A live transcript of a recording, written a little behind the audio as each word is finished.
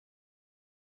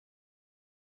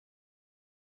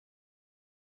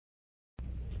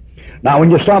Now,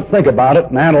 when you stop to think about it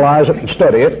and analyze it and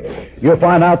study it, you'll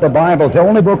find out the Bible is the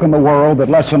only book in the world that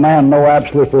lets a man know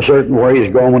absolutely for certain where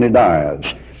he's going when he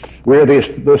dies. Where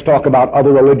this talk about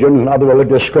other religions and other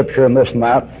religious scripture and this and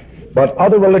that, but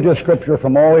other religious scripture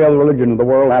from all the other religions of the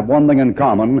world have one thing in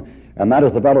common, and that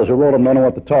is the fellows who wrote them don't know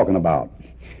what they're talking about.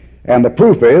 And the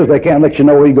proof is they can't let you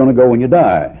know where you're going to go when you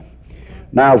die.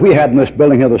 Now, we had in this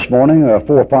building here this morning 4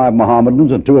 or 5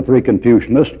 Mohammedans and 2 or 3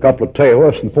 Confucianists, a couple of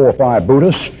Taoists and 4 or 5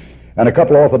 Buddhists, and a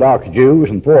couple of Orthodox Jews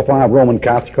and 4 or 5 Roman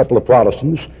Catholics, a couple of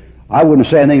Protestants. I wouldn't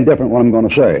say anything different what I'm going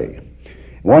to say.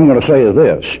 What I'm going to say is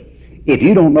this. If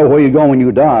you don't know where you're going when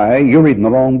you die, you're reading the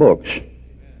wrong books.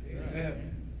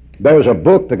 There's a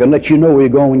book that can let you know where you're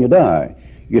going when you die.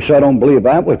 You say, I don't believe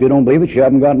that. Well, if you don't believe it, you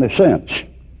haven't got any sense.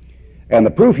 And the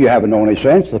proof you haven't known any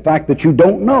sense is the fact that you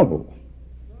don't know.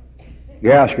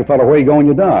 You ask a fellow where you go when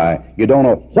you die. You don't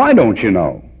know. Why don't you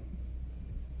know?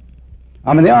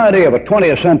 I mean, the idea of a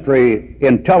 20th century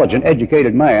intelligent,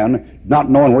 educated man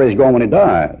not knowing where he's going when he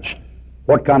dies.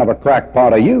 What kind of a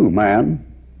crackpot are you, man?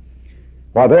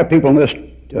 Why, there are people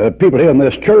here in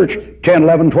this church, 10,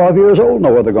 11, 12 years old,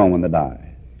 know where they're going when they die.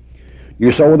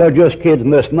 You say, well, they're just kids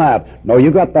and this and that. No,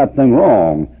 you got that thing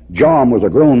wrong. John was a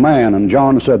grown man, and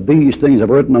John said, these things I've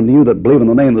written unto you that believe in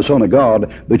the name of the Son of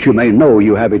God, that you may know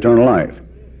you have eternal life.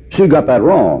 So you got that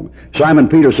wrong. Simon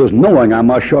Peter says, knowing I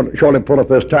must surely put up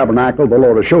this tabernacle the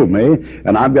Lord has showed me,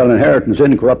 and I've got an inheritance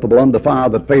incorruptible,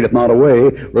 undefiled, that fadeth not away,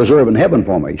 reserved in heaven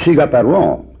for me. So you got that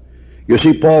wrong. You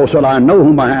see, Paul said, I know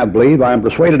whom I have believed, I am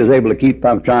persuaded is able to keep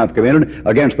that which I have committed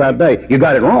against that day. You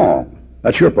got it wrong.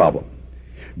 That's your problem.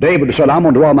 David said, I'm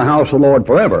going to dwell in the house of the Lord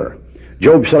forever.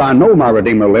 Job said, I know my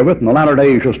Redeemer liveth, and the latter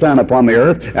days shall stand upon the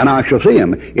earth, and I shall see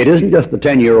him. It isn't just the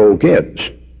 10-year-old kids.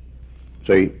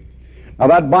 See? Now,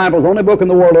 that Bible is the only book in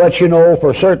the world that lets you know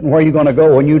for certain where you're going to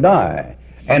go when you die.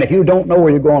 And if you don't know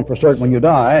where you're going for certain when you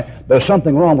die, there's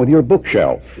something wrong with your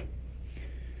bookshelf.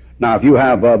 Now, if you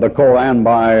have the Koran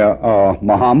by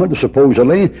Muhammad,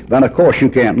 supposedly, then of course you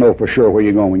can't know for sure where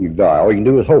you're going when you die. All you can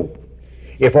do is hope.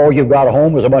 If all you've got at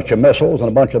home is a bunch of missals and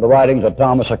a bunch of the writings of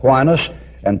Thomas Aquinas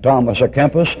and Thomas à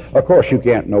Kempis, of course you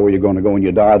can't know where you're going to go when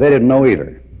you die. They didn't know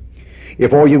either.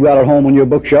 If all you've got at home on your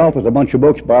bookshelf is a bunch of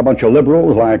books by a bunch of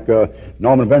liberals like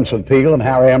Norman Vincent Peale and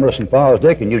Harry Emerson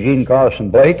Fosdick and Eugene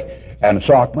Carson Blake and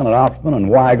Sockman and Oxman and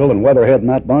Weigel and Weatherhead and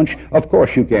that bunch, of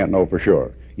course you can't know for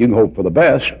sure. You can hope for the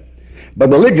best. But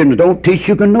religions don't teach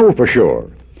you can know for sure.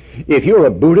 If you're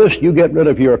a Buddhist, you get rid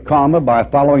of your karma by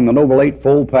following the Noble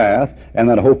Eightfold Path and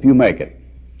then hope you make it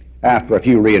after a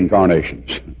few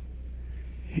reincarnations.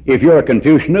 If you're a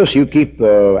Confucianist, you keep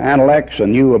the Analects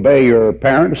and you obey your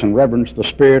parents and reverence the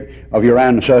spirit of your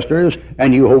ancestors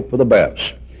and you hope for the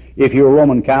best. If you're a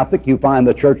Roman Catholic, you find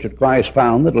the church that Christ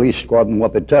founded, at least according to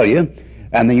what they tell you,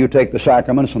 and then you take the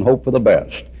sacraments and hope for the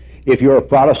best. If you're a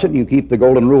Protestant, you keep the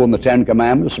golden rule and the 10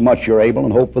 commandments as much as you're able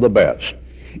and hope for the best.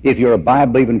 If you're a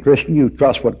Bible-believing Christian, you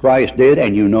trust what Christ did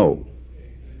and you know.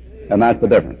 And that's the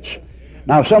difference.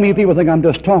 Now, some of you people think I'm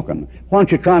just talking. Why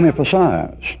don't you try me for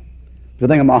size? If you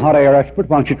think I'm a hot air expert,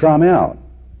 why don't you try me out?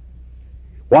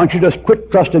 Why don't you just quit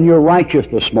trusting your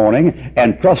righteousness this morning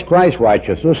and trust Christ's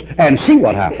righteousness and see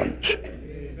what happens?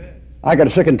 I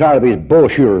got sick and tired of these bull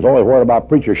shooters, always worried about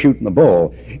preachers shooting the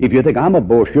bull. If you think I'm a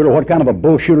bull shooter, what kind of a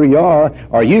bull shooter you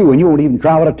are you, and you won't even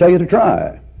try what I tell you to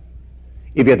try?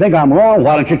 If you think I'm wrong,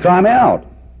 why don't you try me out?